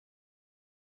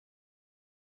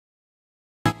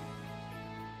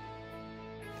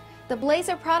The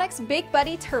Blazer Products Big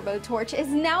Buddy Turbo Torch is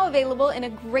now available in a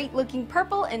great looking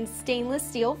purple and stainless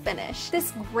steel finish.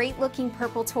 This great looking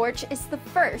purple torch is the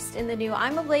first in the new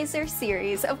Imablazer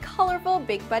series of colorful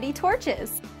Big Buddy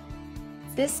torches.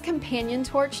 This companion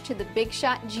torch to the Big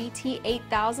Shot GT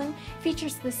 8000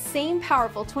 features the same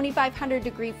powerful 2500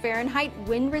 degree Fahrenheit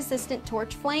wind-resistant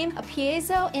torch flame, a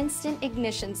piezo instant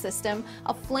ignition system,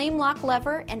 a flame lock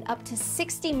lever, and up to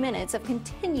 60 minutes of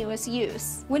continuous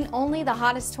use. When only the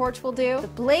hottest torch will do, the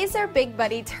Blazer Big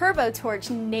Buddy Turbo Torch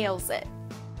nails it.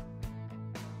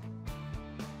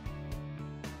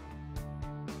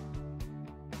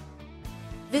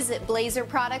 Visit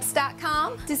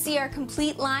blazerproducts.com to see our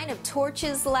complete line of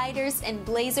torches, lighters, and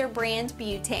Blazer brand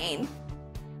butane.